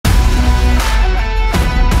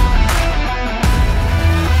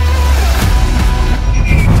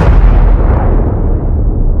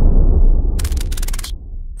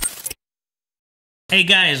Hey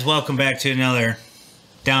guys, welcome back to another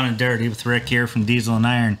Down and Dirty with Rick here from Diesel and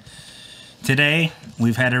Iron. Today,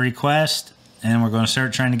 we've had a request, and we're going to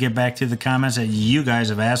start trying to get back to the comments that you guys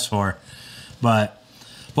have asked for. But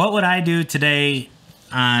what would I do today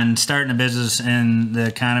on starting a business in the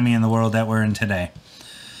economy and the world that we're in today?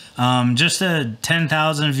 Just a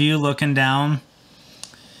 10,000 view looking down.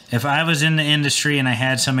 If I was in the industry and I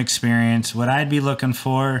had some experience, what I'd be looking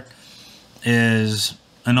for is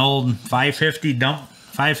an old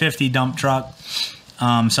 550 dump truck,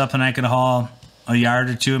 something I could haul a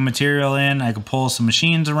yard or two of material in. I could pull some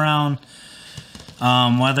machines around,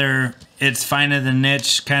 whether it's finding the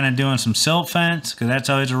niche, kind of doing some silt fence, because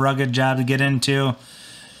that's always a rugged job to get into,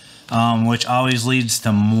 which always leads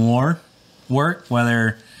to more work,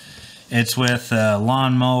 whether it's with a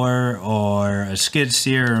lawnmower or a skid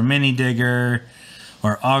steer or a mini digger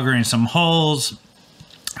or augering some holes.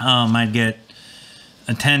 I'd get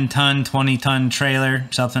a 10-ton, 20-ton trailer,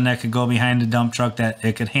 something that could go behind the dump truck that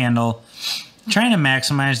it could handle. Trying to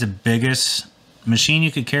maximize the biggest machine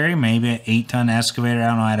you could carry, maybe an 8-ton excavator. I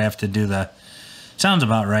don't know, I'd have to do sounds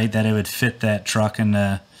about right that it would fit that truck in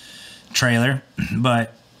the trailer.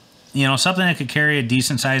 But, you know, something that could carry a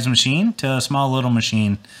decent sized machine to a small little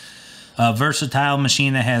machine. A versatile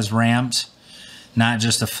machine that has ramps, not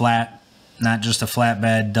just a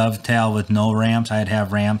flatbed dovetail with no ramps. I'd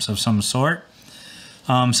have ramps of some sort.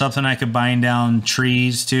 Something I could bind down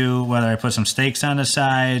trees to, whether I put some stakes on the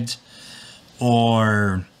sides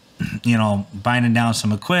or, you know, binding down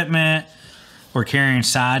some equipment or carrying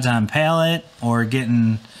sods on pallet or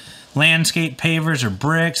getting landscape pavers or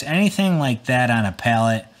bricks, anything like that on a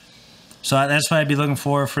pallet. So that's what I'd be looking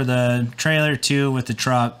for the trailer too with the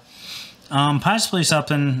truck. Possibly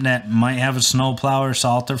something that might have a snow plow or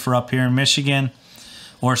salter for up here in Michigan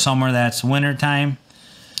or somewhere that's wintertime.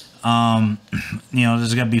 You know,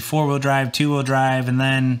 there's got to be 4-wheel drive, 2-wheel drive, and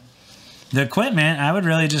then the equipment, I would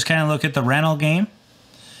really just kind of look at the rental game.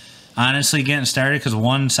 Honestly, getting started, because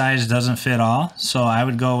one size doesn't fit all, so I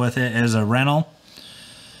would go with it as a rental.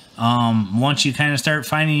 Once you kind of start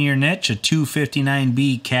finding your niche, a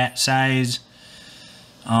 259B cat size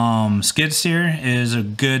skid steer is a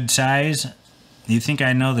good size. You think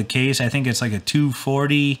I know the case? I think it's like a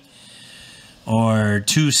 240 or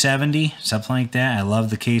 270, something like that. I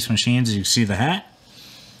love the case machines, as you can see the hat,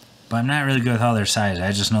 but I'm not really good with all their size.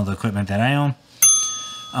 I just know the equipment that I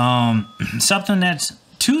own. Something that's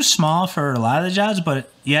too small for a lot of the jobs,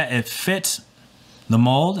 but yeah, it fits the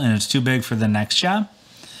mold and it's too big for the next job.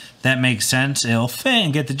 That makes sense. It'll fit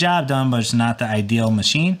and get the job done, but it's not the ideal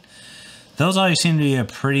machine. Those always seem to be a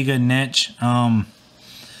pretty good niche.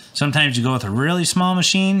 Sometimes you go with a really small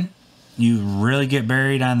machine, you really get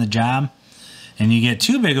buried on the job, and you get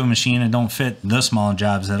too big of a machine and don't fit the small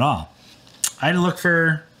jobs at all. I'd look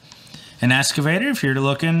for an excavator. If you're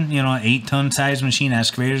looking, you know, an 8-ton size machine,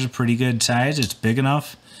 excavator is a pretty good size. It's big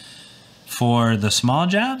enough for the small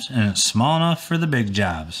jobs and it's small enough for the big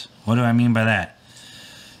jobs. What do I mean by that?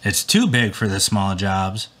 It's too big for the small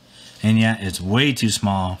jobs, and yet it's way too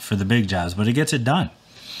small for the big jobs, but it gets it done.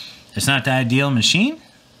 It's not the ideal machine,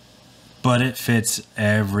 but it fits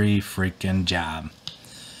every freaking job.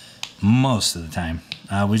 Most of the time.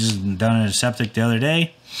 We just done a septic the other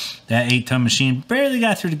day. That 8-ton machine barely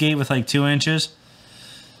got through the gate with like 2 inches.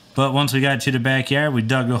 But once we got to the backyard, we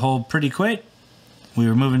dug the hole pretty quick. We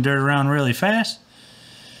were moving dirt around really fast.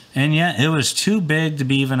 And yeah, it was too big to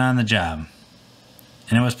be even on the job.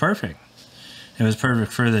 And it was perfect. It was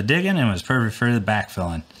perfect for the digging. It was perfect for the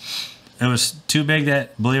backfilling. It was too big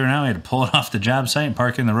that, believe it or not, we had to pull it off the job site and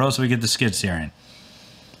park it in the road so we get the skid steer in.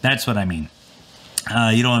 That's what I mean.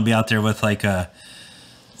 You don't want to be out there with like a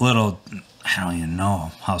little, I don't even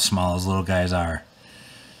know how small those little guys are.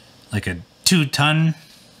 Like a 2-ton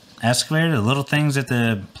excavator, the little things that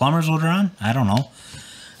the plumbers will run. I don't know.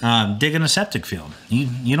 Digging a septic field.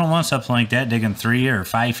 You don't want something like that digging 3 or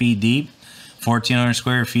 5 feet deep, 1,400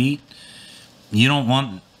 square feet. You don't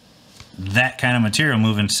want that kind of material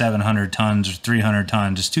moving 700 tons or 300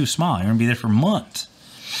 tons. It's too small. You're going to be there for months.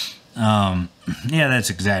 Yeah, that's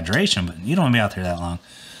exaggeration, but you don't want to be out there that long.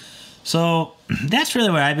 So that's really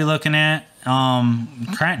what I'd be looking at.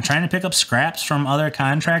 Trying to pick up scraps from other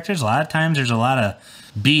contractors. A lot of times there's a lot of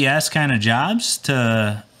BS kind of jobs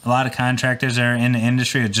to a lot of contractors that are in the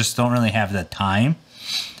industry that just don't really have the time.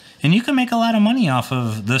 And you can make a lot of money off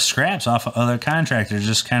of the scraps, off of other contractors,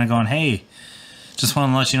 just kind of going, hey, just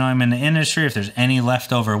want to let you know I'm in the industry. If there's any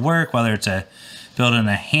leftover work, whether it's building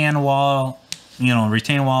a hand wall, you know,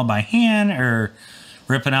 retaining wall by hand, or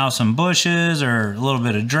ripping out some bushes, or a little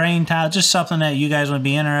bit of drain tile, just something that you guys would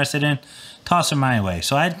be interested in, toss it my way.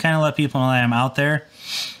 So I'd kind of let people know that I'm out there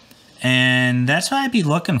And that's what I'd be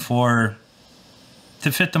looking for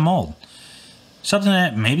to fit the mold. Something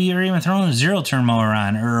that maybe you're even throwing a zero-turn mower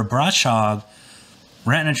on, or a brush hog,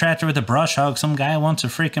 renting a tractor with a brush hog. Some guy wants to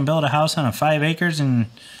freaking build a house on a 5 acres, and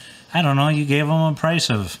I don't know, you gave him a price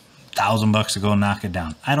of $1,000 to go knock it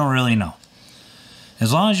down. I don't really know.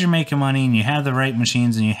 As long as you're making money and you have the right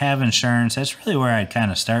machines and you have insurance, that's really where I'd kind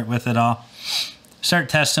of start with it all. Start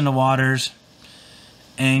testing the waters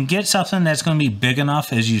and get something that's going to be big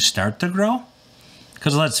enough as you start to grow.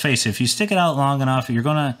 Because let's face it, if you stick it out long enough, you're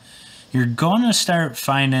gonna start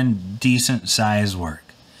finding decent size work.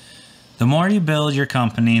 The more you build your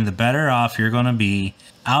company, the better off you're going to be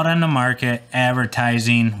out on the market,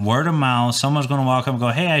 advertising, word of mouth. Someone's going to walk up and go,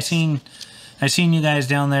 hey, I seen you guys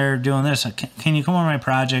down there doing this. Can you come on my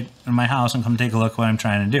project in my house and come take a look at what I'm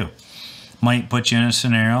trying to do? Might put you in a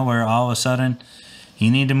scenario where all of a sudden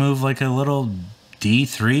you need to move like a little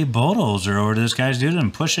D3 bulldozer over to this guy's dude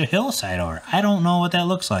and push a hillside over. I don't know what that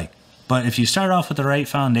looks like. But if you start off with the right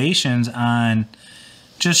foundations on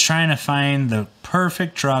just trying to find the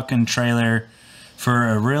perfect truck and trailer for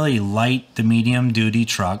a really light to medium duty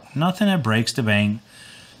truck, nothing that breaks the bank.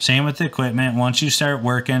 Same with the equipment. Once you start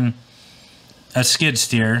working, a skid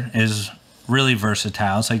steer is really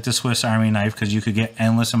versatile. It's like the Swiss Army knife because you could get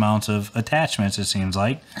endless amounts of attachments, it seems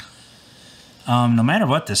like. No matter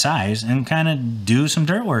what the size, and kind of do some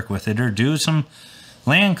dirt work with it, or do some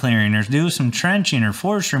land clearing, or do some trenching, or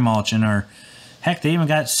forestry mulching, or heck, they even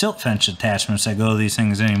got silt fence attachments that go to these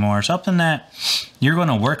things anymore. Something that you're going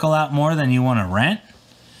to work a lot more than you want to rent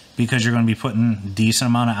because you're going to be putting a decent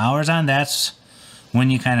amount of hours on. That's when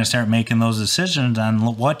you kind of start making those decisions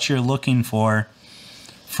on what you're looking for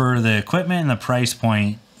the equipment and the price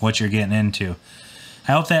point, what you're getting into.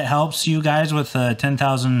 I hope that helps you guys with a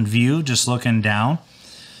 10,000 view, just looking down.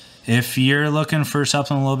 If you're looking for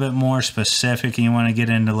something a little bit more specific and you want to get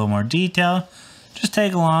into a little more detail, just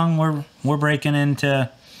tag along. We're breaking into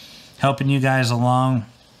helping you guys along.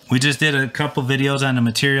 We just did a couple videos on the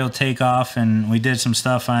material takeoff, and we did some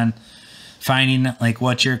stuff on finding like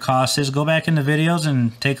what your cost is. Go back in the videos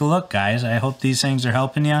and take a look, guys. I hope these things are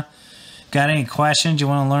helping you. Got any questions you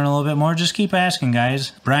want to learn a little bit more, just keep asking,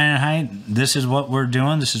 guys. Brian and I, this is what we're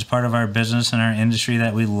doing. This is part of our business and our industry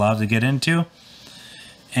that we love to get into.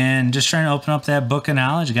 And just trying to open up that book of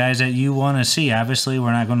knowledge, guys, that you want to see. Obviously,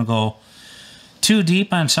 we're not going to go too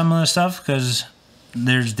deep on some of the stuff because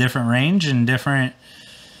there's different range and different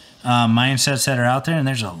mindsets that are out there. And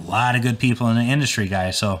there's a lot of good people in the industry,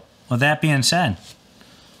 guys. So with that being said,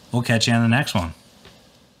 we'll catch you on the next one.